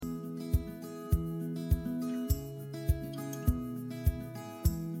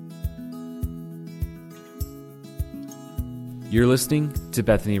You're listening to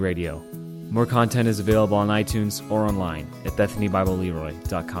Bethany Radio. More content is available on iTunes or online at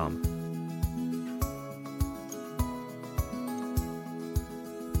BethanyBibleLeroy.com.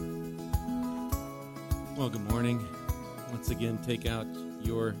 Well, good morning. Once again, take out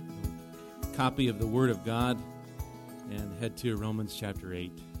your copy of the Word of God and head to Romans chapter 8.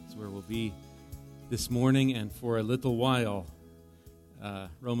 That's where we'll be this morning and for a little while.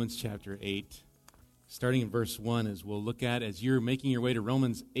 Romans chapter 8. Starting in verse 1, as we'll look at, as you're making your way to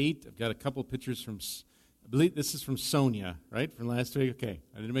Romans 8, I've got a couple pictures from, I believe this is from Sonia, right, from last week? Okay,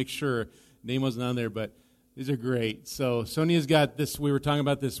 I didn't make sure, name wasn't on there, but these are great. So Sonia's got this, we were talking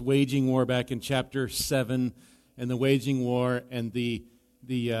about this waging war back in chapter 7, and the waging war, and the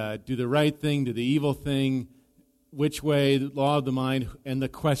do the right thing, do the evil thing, which way, the law of the mind, and the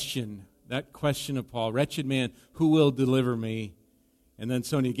question, that question of Paul, wretched man, who will deliver me? And then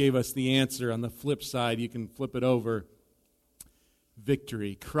Sonia gave us the answer on the flip side. You can flip it over.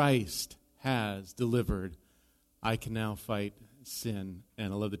 Victory. Christ has delivered. I can now fight sin.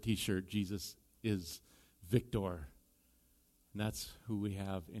 And I love the t-shirt. Jesus is victor. And that's who we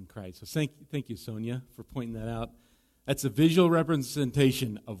have in Christ. So thank you, Sonia, for pointing that out. That's a visual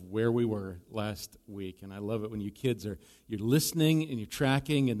representation of where we were last week. And I love it when you kids you're listening and you're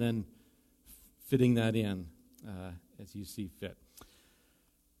tracking and then fitting that in as you see fit.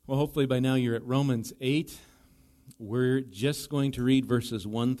 Well, hopefully by now you're at Romans 8. We're just going to read verses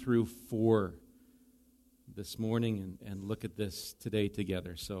 1 through 4 this morning and look at this today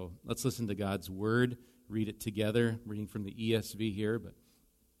together. So let's listen to God's Word, read it together, reading from the ESV here, but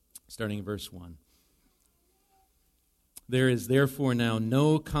starting in verse 1. There is therefore now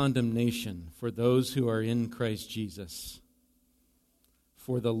no condemnation for those who are in Christ Jesus.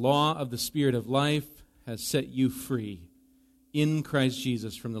 For the law of the Spirit of life has set you free in Christ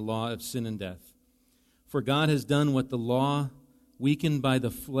Jesus from the law of sin and death. For God has done what the law, weakened by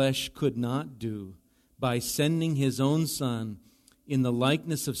the flesh, could not do, by sending His own Son in the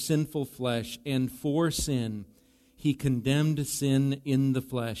likeness of sinful flesh, and for sin He condemned sin in the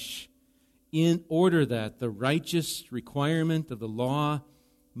flesh, in order that the righteous requirement of the law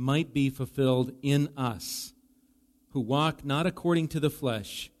might be fulfilled in us, who walk not according to the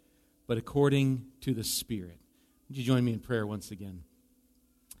flesh, but according to the Spirit. Would you join me in prayer once again?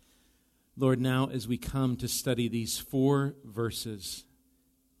 Lord, now as we come to study these 4 verses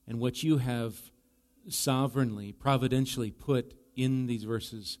and what you have sovereignly, providentially put in these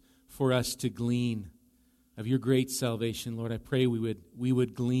verses for us to glean of your great salvation, Lord, I pray we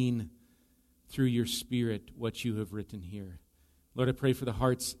would glean through your Spirit what you have written here. Lord, I pray for the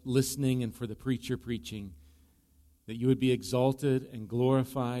hearts listening and for the preacher preaching, that you would be exalted and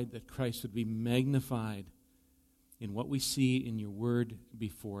glorified, that Christ would be magnified in what we see in your word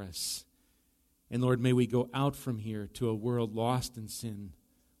before us. And Lord, may we go out from here to a world lost in sin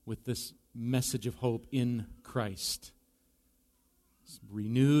with this message of hope in Christ,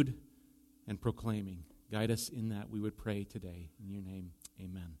 renewed and proclaiming. Guide us in that, we would pray today. In your name,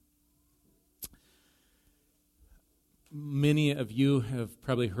 amen. Many of you have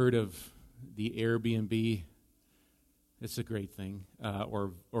probably heard of the Airbnb. It's a great thing.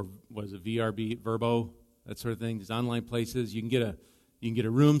 Or what is it, Vrbo? That sort of thing. These online places, you can get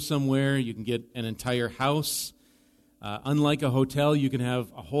a room somewhere. You can get an entire house. Unlike a hotel, you can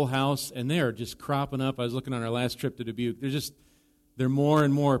have a whole house, and they are just cropping up. I was looking on our last trip to Dubuque. There are more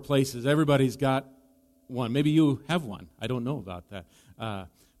and more places. Everybody's got one. Maybe you have one. I don't know about that.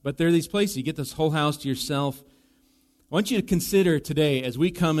 But there are these places. You get this whole house to yourself. I want you to consider today, as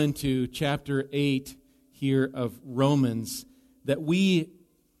we come into chapter 8 here of Romans, that we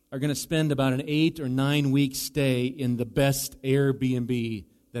are going to spend about an 8 or 9 week stay in the best Airbnb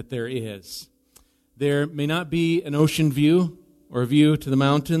that there is. There may not be an ocean view or a view to the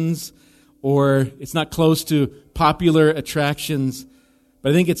mountains, or it's not close to popular attractions,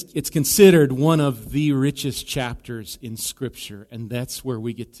 but I think it's considered one of the richest chapters in Scripture, and that's where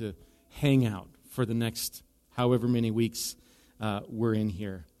we get to hang out for the next however many weeks we're in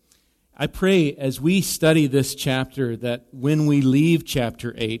here. I pray as we study this chapter that when we leave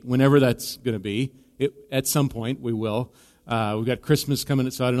chapter 8, whenever that's going to be, at some point we will. We've got Christmas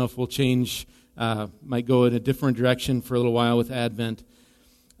coming, so I don't know if we'll change, might go in a different direction for a little while with Advent.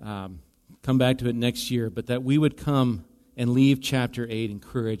 Come back to it next year, but that we would come and leave chapter 8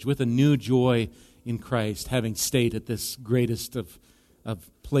 encouraged with a new joy in Christ, having stayed at this greatest of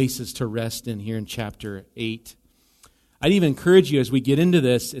places to rest in here in chapter 8. I'd even encourage you as we get into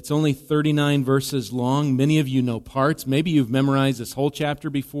this, it's only 39 verses long. Many of you know parts. Maybe you've memorized this whole chapter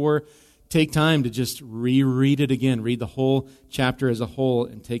before. Take time to just reread it again. Read the whole chapter as a whole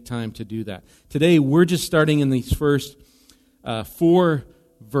and take time to do that. Today, we're just starting in these first 4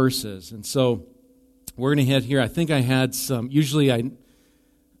 verses. And so we're going to head here. I think I had some, usually I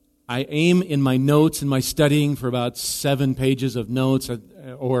aim in my notes, in my studying, for about 7 pages of notes,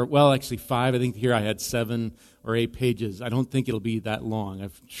 actually 5. I think here I had 7 or 8 pages. I don't think it'll be that long.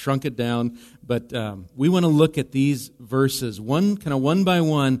 I've shrunk it down, but we want to look at these verses, one by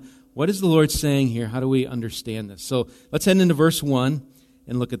one. What is the Lord saying here? How do we understand this? So let's head into verse 1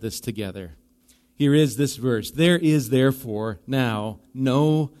 and look at this together. Here is this verse. There is therefore now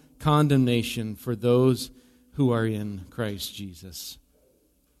no condemnation for those who are in Christ Jesus.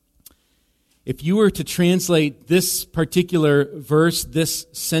 If you were to translate this particular verse, this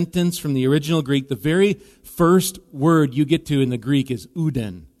sentence from the original Greek, the very first word you get to in the Greek is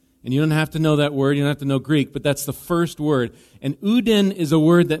uden. And you don't have to know that word, you don't have to know Greek, but that's the first word. And uden is a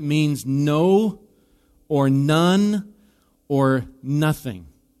word that means no or none or nothing.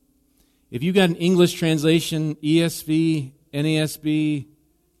 If you got an English translation, ESV, NASB,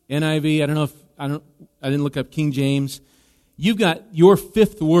 NIV, I didn't look up King James. You've got your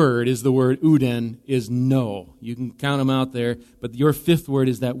 5th word is the word uden, is no. You can count them out there, but your 5th word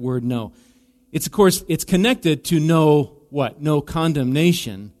is that word no. It's, of course, it's connected to no what? No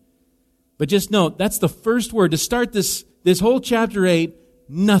condemnation. But just note, that's the first word. To start this whole chapter 8,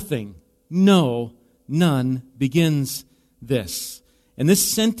 nothing, no, none begins this. And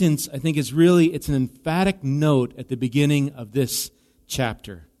this sentence, I think, it's an emphatic note at the beginning of this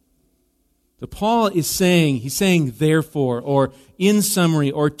chapter. So Paul is saying, therefore, or in summary,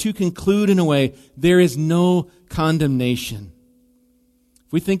 or to conclude in a way, there is no condemnation.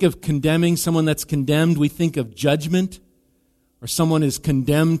 If we think of condemning someone that's condemned, we think of judgment, or someone is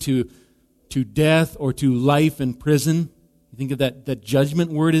condemned to death or to life in prison. You think of that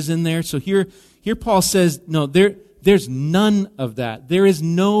judgment word is in there. So here Paul says, no, there's none of that. There is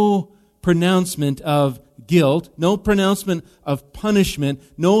no pronouncement of guilt, no pronouncement of punishment,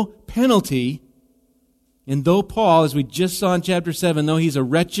 no penalty. And though Paul, as we just saw in chapter 7, though he's a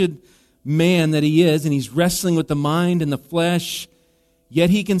wretched man that he is, and he's wrestling with the mind and the flesh, yet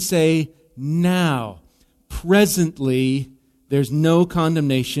he can say, now, presently, there's no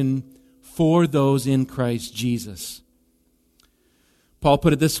condemnation for those in Christ Jesus. Paul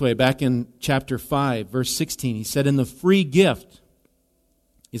put it this way, back in chapter 5, verse 16. He said, and the free gift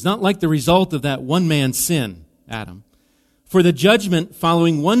is not like the result of that one man's sin, Adam. For the judgment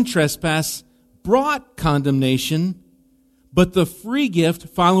following one trespass brought condemnation, but the free gift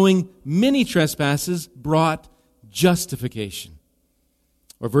following many trespasses brought justification.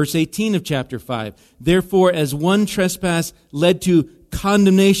 Or verse 18 of chapter 5. Therefore, as one trespass led to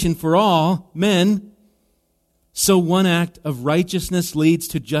condemnation for all men, so one act of righteousness leads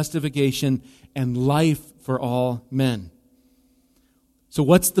to justification and life for all men. So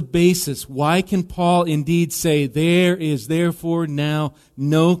what's the basis? Why can Paul indeed say, there is therefore now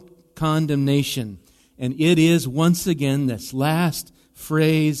no condemnation? And it is, once again, this last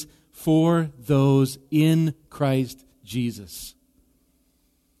phrase, for those in Christ Jesus.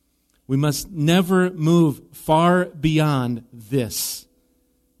 We must never move far beyond this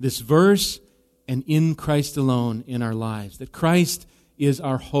verse, and in Christ alone in our lives. That Christ is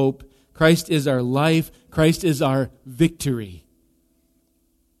our hope, Christ is our life, Christ is our victory.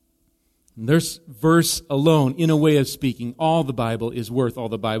 And this verse alone, in a way of speaking, all the Bible is worth all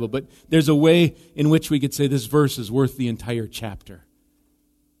the Bible, but there's a way in which we could say this verse is worth the entire chapter.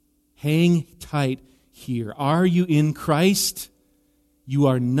 Hang tight here. Are you in Christ? You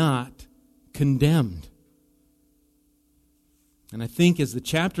are not condemned. And I think as the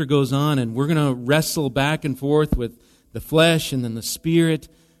chapter goes on and we're going to wrestle back and forth with the flesh and then the spirit,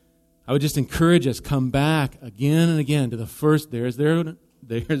 I would just encourage us, come back again and again to the first, there's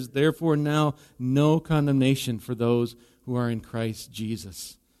therefore now no condemnation for those who are in Christ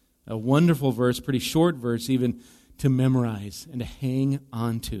Jesus. A wonderful verse, pretty short verse even to memorize and to hang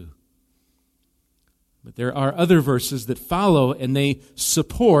on to. But there are other verses that follow and they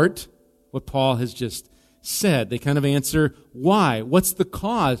support what Paul has just said. They kind of answer why. What's the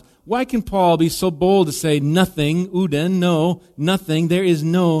cause? Why can Paul be so bold to say nothing, uden, no, nothing, there is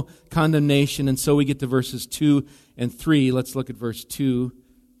no condemnation? And so we get to verses 2 and 3. Let's look at verse 2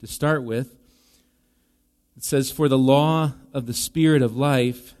 to start with. It says, for the law of the Spirit of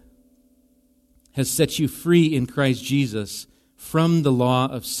life has set you free in Christ Jesus from the law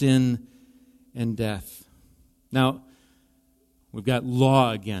of sin and death. Now, we've got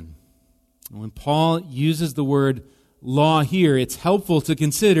law again. When Paul uses the word law here, it's helpful to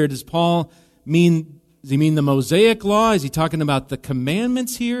consider, does he mean the Mosaic law? Is he talking about the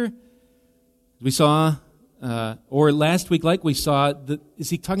commandments here? We saw, or last week like we saw, is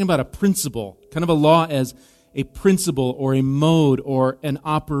he talking about a principle, kind of a law as a principle or a mode or an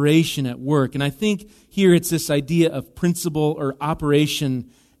operation at work. And I think here it's this idea of principle or operation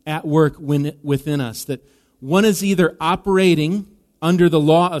at work within us, that one is either operating under the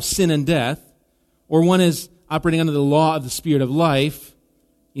law of sin and death, or one is operating under the law of the Spirit of life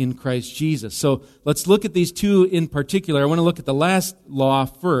in Christ Jesus. So let's look at these two in particular. I want to look at the last law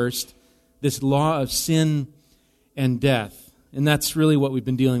first, this law of sin and death. And that's really what we've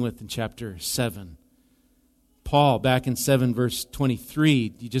been dealing with in chapter 7. Paul, back in 7 verse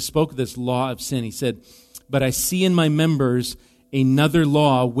 23, he just spoke of this law of sin. He said, "But I see in my members another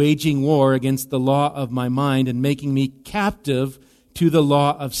law waging war against the law of my mind and making me captive to the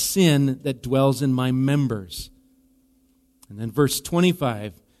law of sin that dwells in my members." And then verse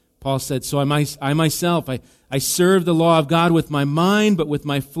 25, Paul said, "So I myself serve the law of God with my mind, but with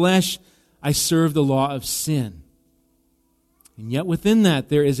my flesh I serve the law of sin." And yet within that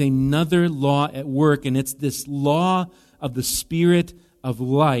there is another law at work, and it's this law of the Spirit of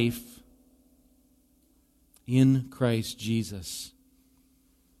life in Christ Jesus.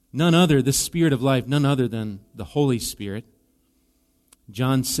 None other, the Spirit of life, none other than the Holy Spirit.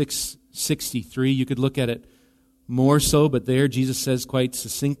 John 6:63, you could look at it more so, but there Jesus says quite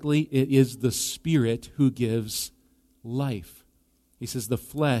succinctly, it is the Spirit who gives life. He says the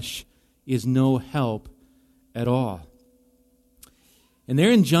flesh is no help at all. And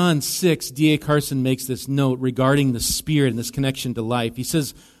there in John 6, D.A. Carson makes this note regarding the Spirit and this connection to life. He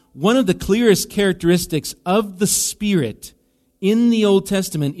says, one of the clearest characteristics of the Spirit in the Old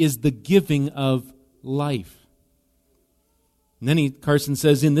Testament is the giving of life. And then Carson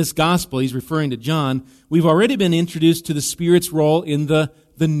says, in this gospel, he's referring to John, we've already been introduced to the Spirit's role in the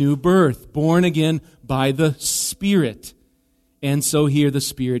new birth, born again by the Spirit. And so here the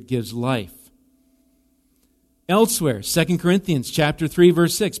Spirit gives life. Elsewhere, 2 Corinthians chapter 3,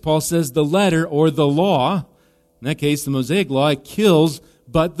 verse 6, Paul says the letter or the law, in that case the Mosaic law, it kills,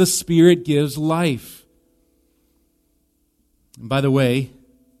 but the Spirit gives life. And by the way,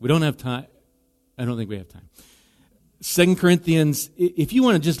 we don't have time. I don't think we have time. 2 Corinthians, if you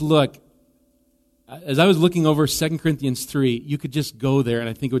want to just look, as I was looking over 2 Corinthians 3, you could just go there and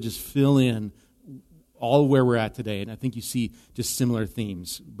I think it would just fill in all where we're at today. And I think you see just similar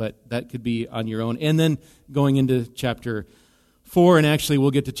themes, but that could be on your own. And then going into chapter 4, and actually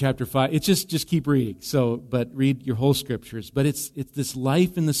we'll get to chapter 5. It's just keep reading. So, but read your whole scriptures. But it's this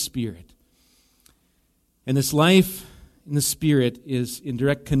life in the Spirit. And this life in the Spirit is in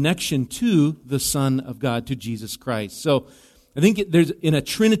direct connection to the Son of God, to Jesus Christ. So I think there's, in a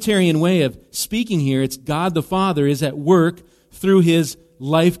Trinitarian way of speaking here, it's God the Father is at work through His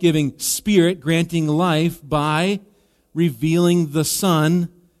life-giving Spirit, granting life by revealing the Son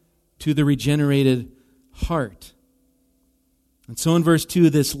to the regenerated heart. And so in verse 2,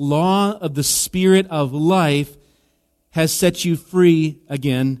 this law of the Spirit of life has set you free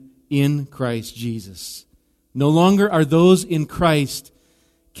again in Christ Jesus. No longer are those in Christ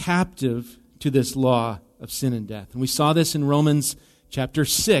captive to this law of sin and death. And we saw this in Romans chapter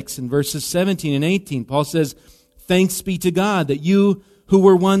 6 and verses 17 and 18. Paul says, "Thanks be to God that you who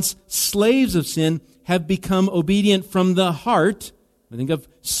were once slaves of sin have become obedient from the heart." I think of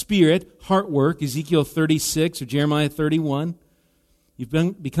spirit, heart work, Ezekiel 36 or Jeremiah 31.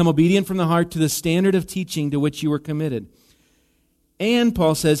 You've become obedient from the heart to the standard of teaching to which you were committed. And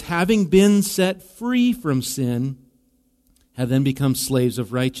Paul says, having been set free from sin, have then become slaves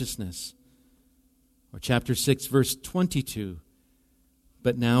of righteousness. Or chapter 6, verse 22.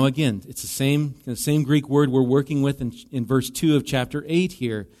 But now again, it's the same Greek word we're working with in verse 2 of chapter 8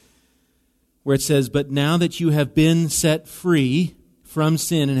 here, where it says, "But now that you have been set free from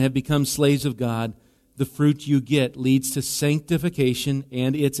sin and have become slaves of God, the fruit you get leads to sanctification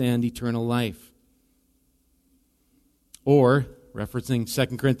and its end, eternal life." Or, referencing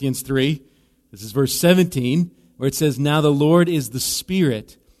 2 Corinthians 3, this is verse 17, where it says, "Now the Lord is the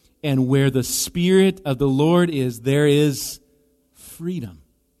Spirit, and where the Spirit of the Lord is, there is freedom."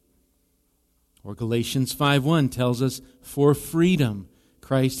 Or Galatians 5:1 tells us, "For freedom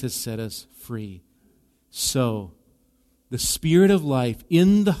Christ has set us free." So, the Spirit of life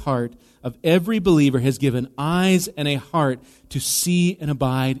in the heart of every believer has given eyes and a heart to see and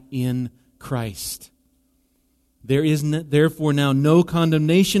abide in Christ. There is therefore now no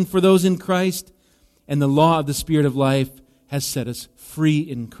condemnation for those in Christ, and the law of the Spirit of life has set us free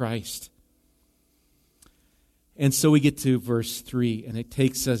in Christ. And so we get to verse 3, and it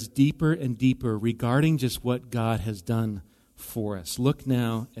takes us deeper and deeper regarding just what God has done for us. Look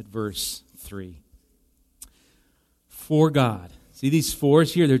now at verse 3. For God. See these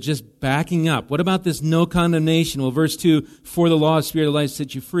fours here? They're just backing up. What about this no condemnation? Well, verse 2, for the law of Spirit of life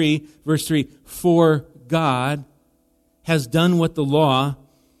set you free. Verse 3, for God has done what the law,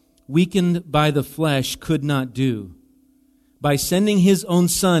 weakened by the flesh, could not do. By sending His own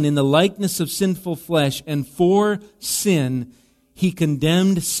Son in the likeness of sinful flesh, and for sin, He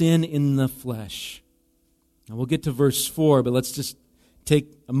condemned sin in the flesh. Now we'll get to verse 4, but let's just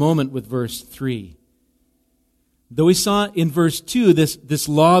take a moment with verse 3. Though we saw in verse 2 this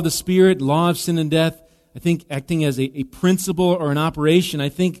law of the Spirit, law of sin and death, I think acting as a principle or an operation, I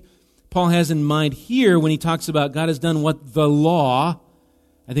think Paul has in mind here when he talks about God has done what the law,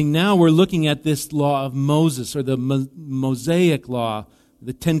 I think now we're looking at this law of Moses, or the Mosaic law,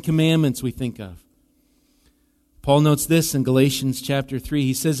 the Ten Commandments we think of. Paul notes this in Galatians chapter 3.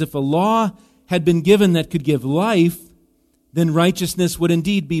 He says, if a law had been given that could give life, then righteousness would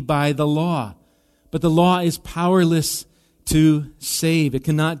indeed be by the law. But the law is powerless to save. It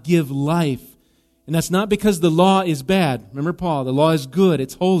cannot give life. And that's not because the law is bad. Remember Paul, the law is good,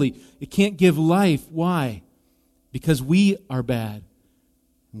 it's holy. It can't give life. Why? Because we are bad.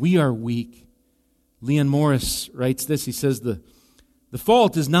 We are weak. Leon Morris writes this. He says, the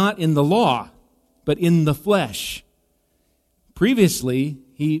fault is not in the law, but in the flesh. Previously,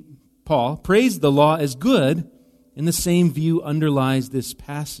 Paul praised the law as good, and the same view underlies this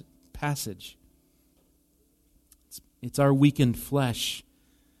passage. It's our weakened flesh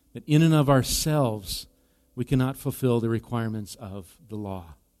that in and of ourselves we cannot fulfill the requirements of the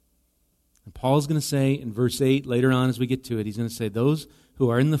law. And Paul is going to say in verse 8, later on as we get to it, he's going to say, those who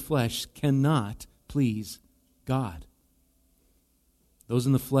are in the flesh cannot please God. Those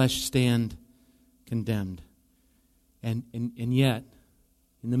in the flesh stand condemned. And yet,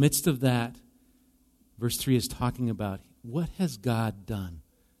 in the midst of that, verse 3 is talking about, what has God done?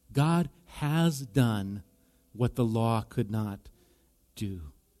 God has done what the law could not do.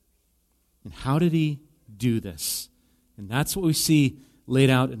 And how did He do this? And that's what we see laid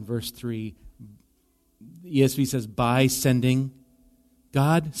out in verse 3. The ESV says, by sending.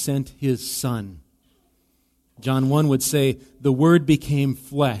 God sent His Son. John 1 would say, the Word became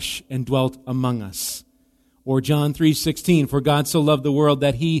flesh and dwelt among us. Or John 3:16, for God so loved the world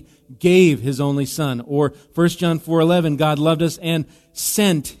that He gave His only Son. Or 1 John 4:11, God loved us and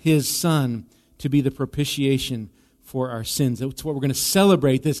sent His Son to be the propitiation for our sins. That's what we're going to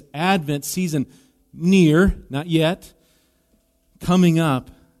celebrate this Advent season, near, not yet, coming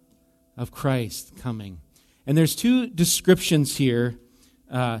up, of Christ coming. And there's two descriptions here.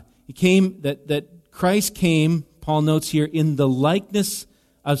 That Christ came, Paul notes here, in the likeness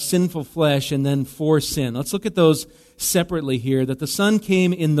of sinful flesh and then for sin. Let's look at those separately here. That the Son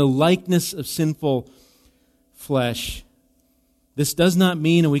came in the likeness of sinful flesh. This does not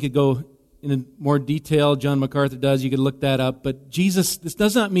mean, and we could go in more detail, John MacArthur does, you could look that up, but this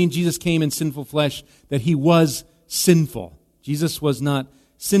does not mean Jesus came in sinful flesh, that He was sinful. Jesus was not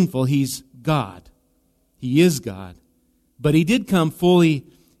sinful, He's God. He is God. But He did come fully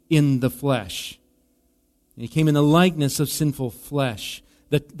in the flesh. He came in the likeness of sinful flesh.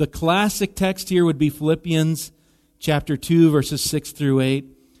 The classic text here would be Philippians chapter 2, verses 6 through 8.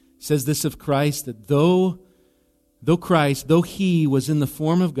 It says this of Christ, that though He was in the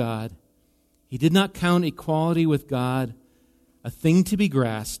form of God, He did not count equality with God a thing to be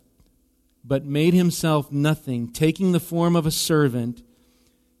grasped, but made Himself nothing, taking the form of a servant,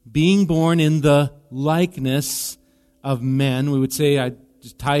 being born in the likeness of men. We would say, I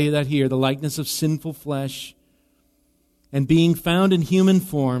just tie you that here, the likeness of sinful flesh. And being found in human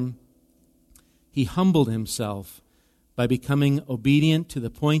form, He humbled Himself by becoming obedient to the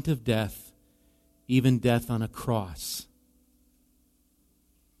point of death, even death on a cross.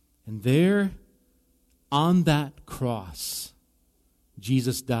 And there, on that cross,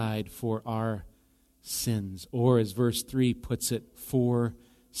 Jesus died for our sins. Or, as verse 3 puts it, for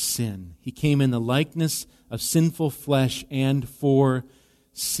sin. He came in the likeness of sinful flesh and for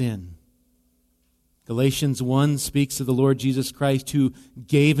sin. Galatians 1 speaks of the Lord Jesus Christ who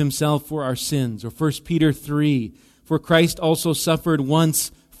gave Himself for our sins. Or 1 Peter 3, for Christ also suffered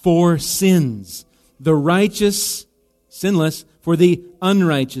once for sins, the righteous, sinless, for the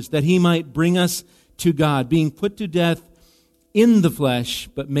unrighteous, that He might bring us to God, being put to death in the flesh,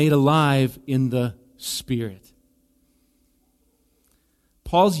 but made alive in the Spirit.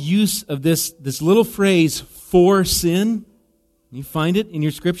 Paul's use of this little phrase, for sin, you find it in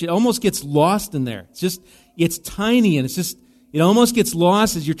your scripture, it almost gets lost in there. It's tiny, and it almost gets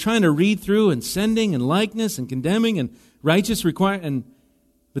lost as you're trying to read through, and sending, and likeness, and condemning, and righteous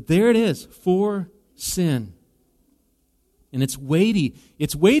but there it is, for sin. And it's weighty.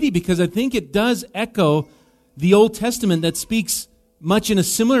 It's weighty because I think it does echo the Old Testament that speaks much in a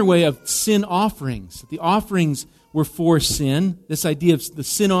similar way of sin offerings. The offerings were for sin. This idea of the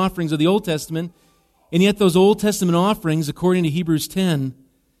sin offerings of the Old Testament And yet those Old Testament offerings, according to Hebrews 10,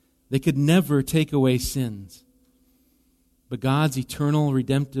 they could never take away sins. But God's eternal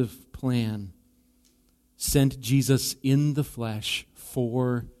redemptive plan sent Jesus in the flesh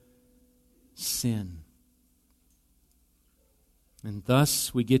for sin. And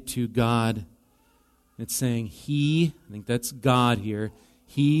thus we get to God. It's saying He, I think that's God here,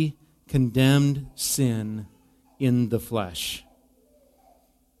 He condemned sin in the flesh.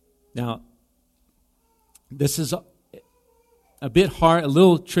 Now, this is a bit hard, a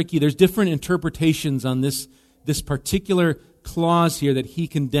little tricky. There's different interpretations on this particular clause here that He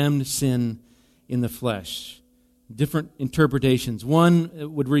condemned sin in the flesh. Different interpretations. One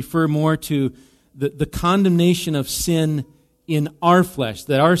would refer more to the condemnation of sin in our flesh,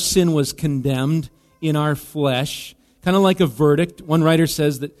 that our sin was condemned in our flesh, kind of like a verdict. One writer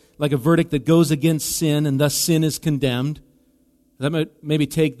says that like a verdict that goes against sin, and thus sin is condemned. That might maybe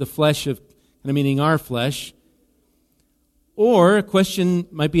take the flesh of, kind of meaning our flesh. Or a question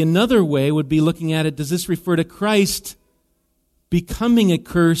might be another way, would be looking at it, does this refer to Christ becoming a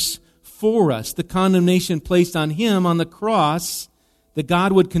curse for us? The condemnation placed on Him on the cross, that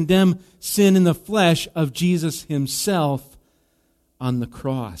God would condemn sin in the flesh of Jesus Himself on the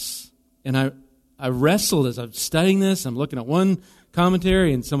cross. And I wrestled as I'm studying this. I'm looking at one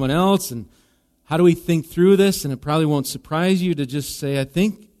commentary and someone else, and how do we think through this? And it probably won't surprise you to just say, I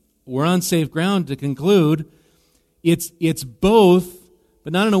think we're on safe ground to conclude it's both,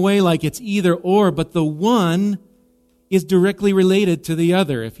 but not in a way like it's either or, but the one is directly related to the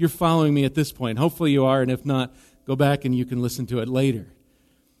other. If you're following me at this point, hopefully you are, and if not, go back and you can listen to it later.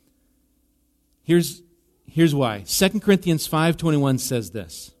 Here's why. 2 Corinthians 5:21 says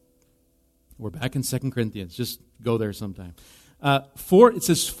this. We're back in 2 Corinthians. Just go there sometime. It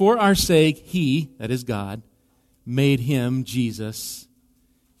says, for our sake, He, that is God, made Him, Jesus,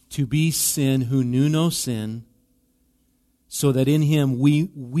 to be sin who knew no sin, so that in Him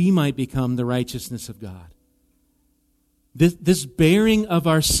we might become the righteousness of God. This bearing of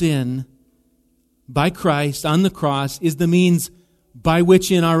our sin by Christ on the cross is the means by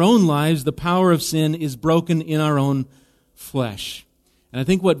which in our own lives the power of sin is broken in our own flesh. And I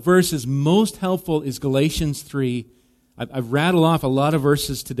think what verse is most helpful is Galatians 3. I've rattled off a lot of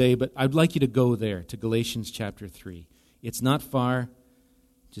verses today, but I'd like you to go there, to Galatians chapter 3. It's not far.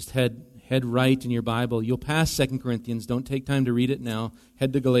 Just head right in your Bible. You'll pass 2 Corinthians. Don't take time to read it now.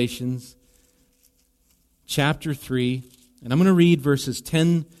 Head to Galatians chapter 3. And I'm going to read verses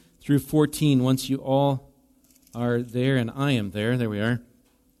 10 through 14 once you all are there, and I am there. There we are.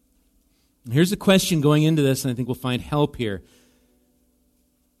 And here's a question going into this, and I think we'll find help here.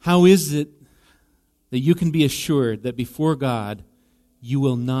 How is it that you can be assured that before God you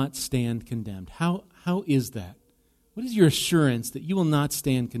will not stand condemned? How is that? What is your assurance that you will not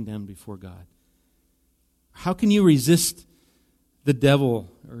stand condemned before God? How can you resist the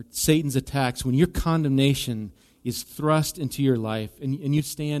devil or Satan's attacks when your condemnation is thrust into your life and you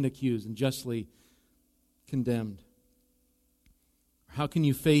stand accused and justly condemned? How can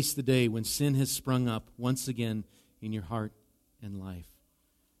you face the day when sin has sprung up once again in your heart and life?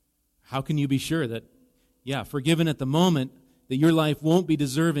 How can you be sure that, forgiven at the moment, that your life won't be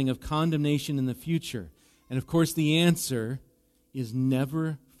deserving of condemnation in the future? And of course, the answer is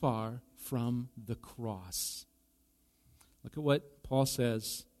never far from the cross. Look at what Paul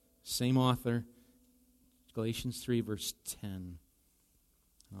says, same author, Galatians 3, verse 10.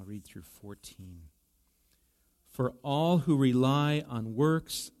 I'll read through 14. For all who rely on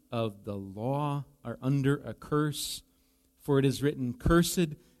works of the law are under a curse, for it is written,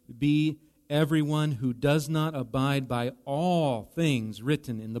 cursed be everyone who does not abide by all things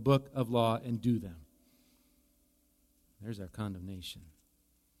written in the book of law and do them. There's our condemnation.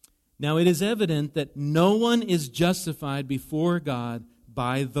 Now it is evident that no one is justified before God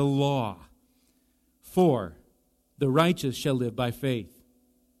by the law. For the righteous shall live by faith.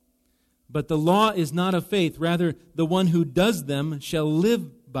 But the law is not of faith. Rather, the one who does them shall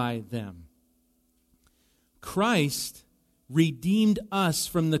live by them. Christ redeemed us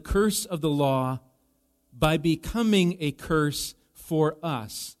from the curse of the law by becoming a curse for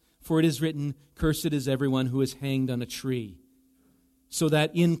us. For it is written, cursed is everyone who is hanged on a tree. So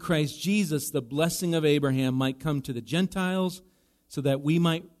that in Christ Jesus the blessing of Abraham might come to the Gentiles, so that we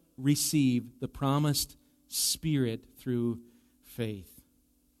might receive the promised Spirit through faith.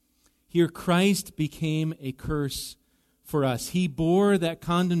 Here Christ became a curse for us. He bore that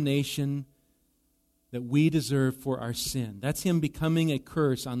condemnation that we deserve for our sin. That's Him becoming a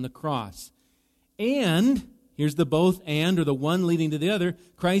curse on the cross. And, here's the both and, or the one leading to the other,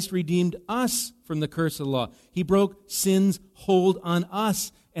 Christ redeemed us from the curse of the law. He broke sin's hold on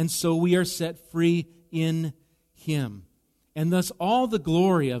us, and so we are set free in Him. And thus all the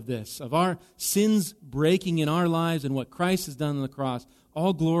glory of this, of our sins breaking in our lives and what Christ has done on the cross,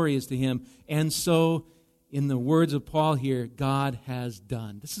 all glory is to Him. And so, in the words of Paul here, God has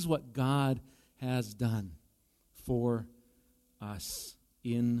done. This is what God has done for us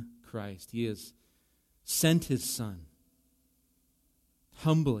in Christ. He has sent His Son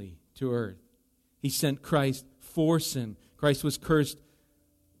humbly to earth. He sent Christ for sin. Christ was cursed,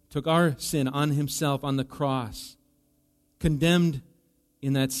 took our sin on Himself on the cross, condemned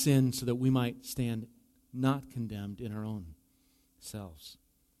in that sin so that we might stand not condemned in our own selves.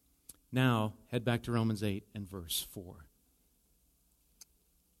 Now, head back to Romans 8 and verse 4.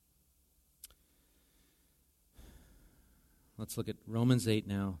 Let's look at Romans 8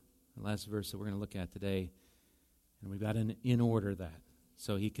 now, the last verse that we're going to look at today. And we've got in order that.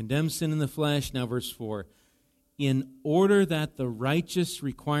 So He condemns sin in the flesh. Now verse 4. In order that the righteous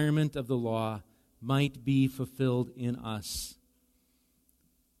requirement of the law might be fulfilled in us,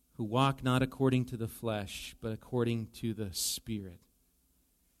 who walk not according to the flesh, but according to the Spirit.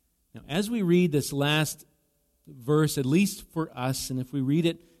 Now, as we read this last verse, at least for us, and if we read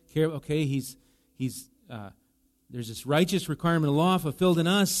it carefully, okay, there's this righteous requirement of law fulfilled in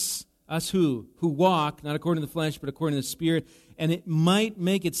us who walk, not according to the flesh, but according to the Spirit. And it might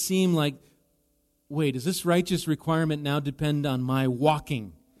make it seem like, wait, does this righteous requirement now depend on my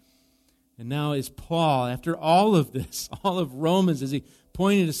walking? And now is Paul, after all of this, all of Romans, is he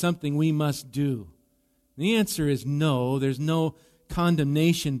pointing to something we must do? And the answer is no, there's no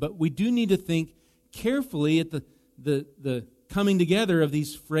condemnation, but we do need to think carefully at the coming together of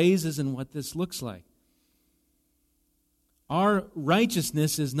these phrases and what this looks like. Our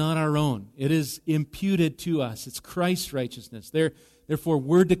righteousness is not our own. It is imputed to us. It's Christ's righteousness. Therefore,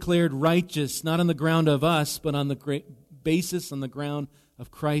 we're declared righteous, not on the ground of us, but on the basis, on the ground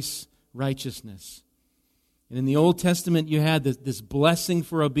of Christ's righteousness. And in the Old Testament, you had this blessing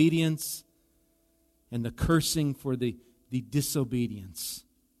for obedience and the cursing for the disobedience.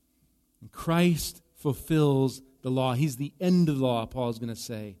 And Christ fulfills the law. He's the end of the law, Paul is going to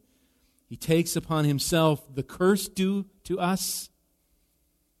say. He takes upon Himself the curse due to us,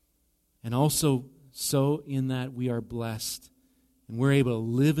 and also so in that we are blessed, and we're able to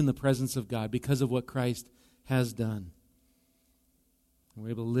live in the presence of God because of what Christ has done. And we're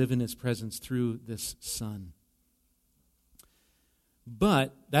able to live in His presence through this Son.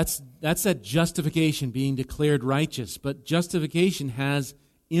 But that's that justification, being declared righteous. But justification has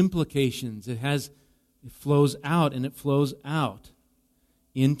implications. It flows out, and it flows out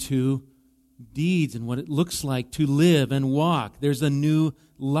into deeds and what it looks like to live and walk. There's a new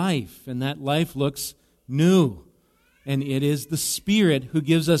life, and that life looks new. And it is the Spirit who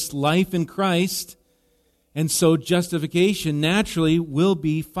gives us life in Christ. And so justification naturally will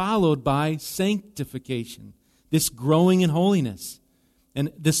be followed by sanctification, this growing in holiness.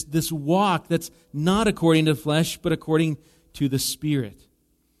 And this walk that's not according to the flesh, but according to the Spirit.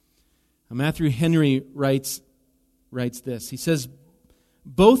 Now, Matthew Henry writes this. He says,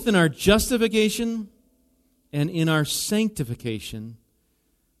 both in our justification and in our sanctification,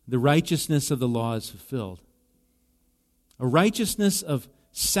 the righteousness of the law is fulfilled. A righteousness of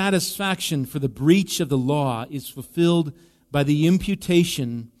satisfaction for the breach of the law is fulfilled by the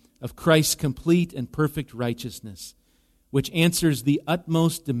imputation of Christ's complete and perfect righteousness, which answers the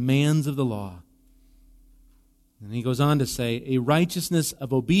utmost demands of the law. And he goes on to say, a righteousness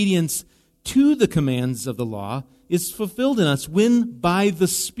of obedience to the commands of the law is fulfilled in us when by the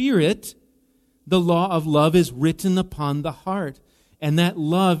Spirit the law of love is written upon the heart. And that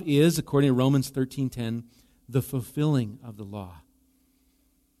love is, according to Romans 13:10, the fulfilling of the law.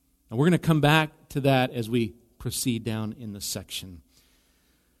 Now we're going to come back to that as we proceed down in the section.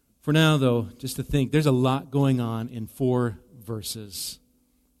 For now, though, just to think, there's a lot going on in 4 verses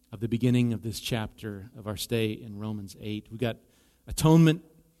of the beginning of this chapter of our stay in Romans 8. We've got atonement,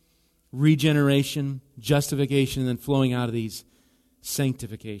 regeneration, justification, and then flowing out of these,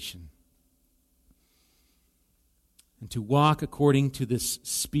 sanctification. And to walk according to this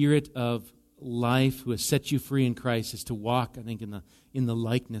Spirit of life who has set you free in Christ is to walk, I think, in the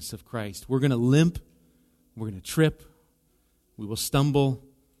likeness of Christ. We're going to limp, we're going to trip, we will stumble.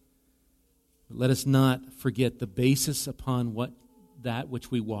 But let us not forget the basis upon that which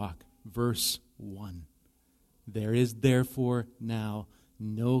we walk. Verse 1. There is therefore now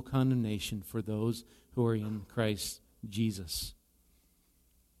no condemnation for those who are in Christ Jesus.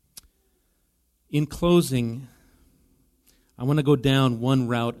 In closing, I want to go down one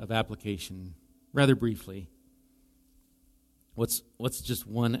route of application, rather briefly. What's just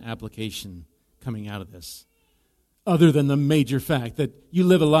one application coming out of this? other than the major fact that you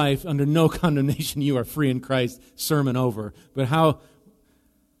live a life under no condemnation, you are free in Christ, sermon over. But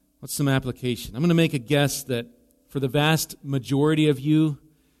what's some application? I'm going to make a guess that for the vast majority of you,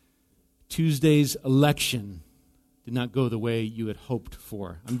 Tuesday's election did not go the way you had hoped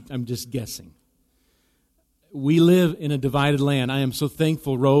for. I'm just guessing. We live in a divided land. I am so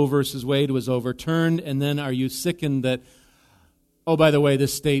thankful Roe versus Wade was overturned. And then are you sickened that, oh, by the way,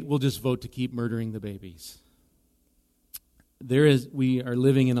 this state will just vote to keep murdering the babies? We are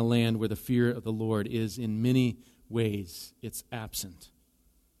living in a land where the fear of the Lord is in many ways, it's absent.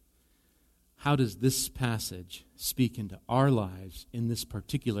 How does this passage speak into our lives in this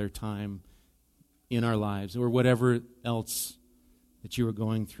particular time in our lives, or whatever else that you are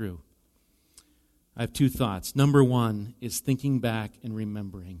going through? I have two thoughts. Number one is thinking back and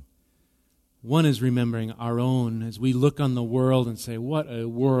remembering. One is remembering our own as we look on the world and say, what a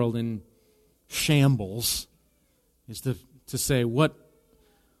world in shambles, is to say, what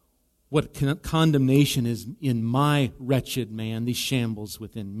condemnation is in my wretched man, these shambles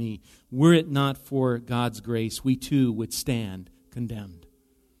within me. Were it not for God's grace, we too would stand condemned.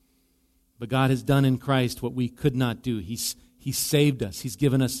 But God has done in Christ what we could not do. He's saved us. He's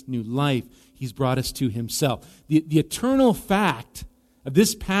given us new life. He's brought us to Himself. The eternal fact of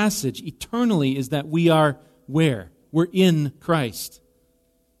this passage eternally is that we are where? We're in Christ.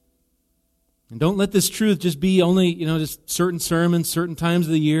 And don't let this truth just be only, just certain sermons, certain times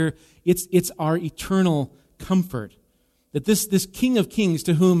of the year. It's our eternal comfort. That this King of Kings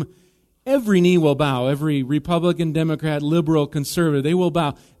to whom every knee will bow, every Republican, Democrat, liberal, conservative, they will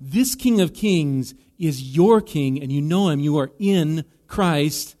bow. This King of Kings is your King, and you know Him. You are in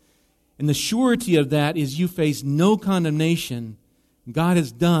Christ. And the surety of that is you face no condemnation. God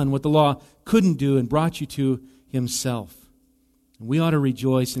has done what the law couldn't do and brought you to Himself. And we ought to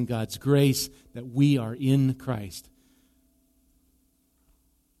rejoice in God's grace that we are in Christ.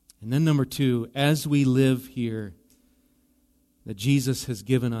 And then number two, as we live here, that Jesus has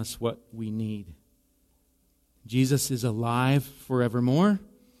given us what we need. Jesus is alive forevermore.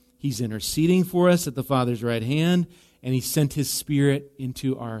 He's interceding for us at the Father's right hand, and He sent His Spirit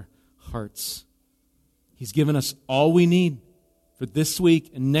into our hearts. He's given us all we need for this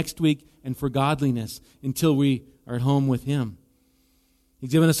week and next week and for godliness until we are at home with Him. He's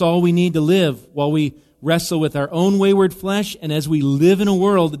given us all we need to live while we wrestle with our own wayward flesh and as we live in a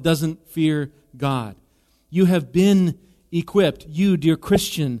world that doesn't fear God. You have been equipped, you, dear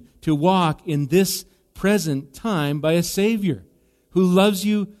Christian, to walk in this present time by a Savior who loves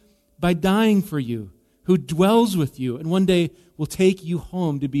you by dying for you, who dwells with you, and one day will take you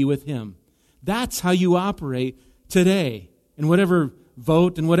home to be with Him. That's how you operate today. And whatever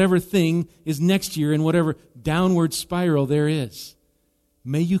vote and whatever thing is next year and whatever downward spiral there is.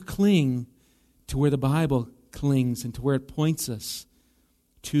 May you cling to where the Bible clings and to where it points us,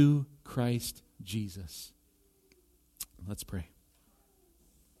 to Christ Jesus. Let's pray.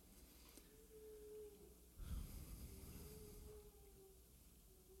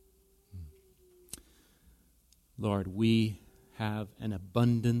 Lord, we have an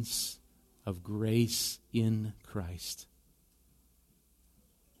abundance of grace in Christ.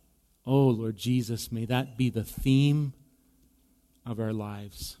 Oh, Lord Jesus, may that be the theme of our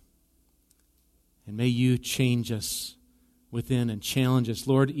lives. And may you change us within and challenge us,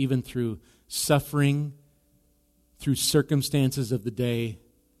 Lord, even through suffering, through circumstances of the day,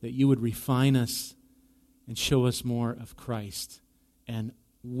 that you would refine us and show us more of Christ. And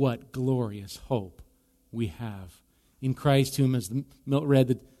what glorious hope we have in Christ, whom, as Milt read,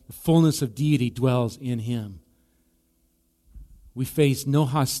 the fullness of deity dwells in Him. We face no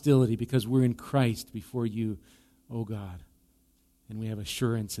hostility because we're in Christ before you, O God. And we have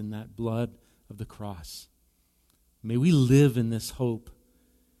assurance in that blood of the cross. May we live in this hope.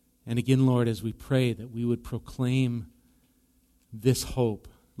 And again, Lord, as we pray that we would proclaim this hope,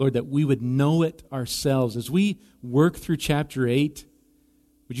 Lord, that we would know it ourselves. As we work through chapter 8,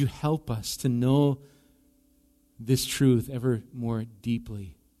 would you help us to know this truth ever more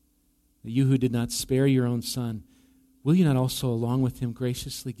deeply? That you who did not spare your own Son, will you not also along with Him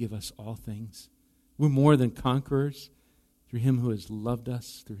graciously give us all things? We're more than conquerors through Him who has loved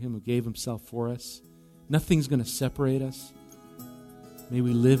us, through Him who gave Himself for us. Nothing's going to separate us. May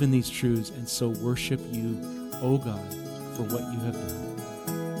we live in these truths and so worship you, O God, for what you have done.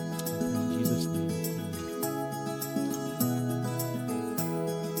 I pray in Jesus' name.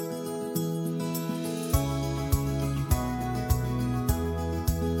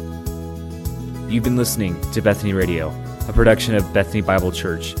 You've been listening to Bethany Radio, a production of Bethany Bible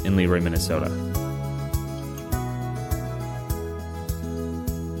Church in Leroy, Minnesota.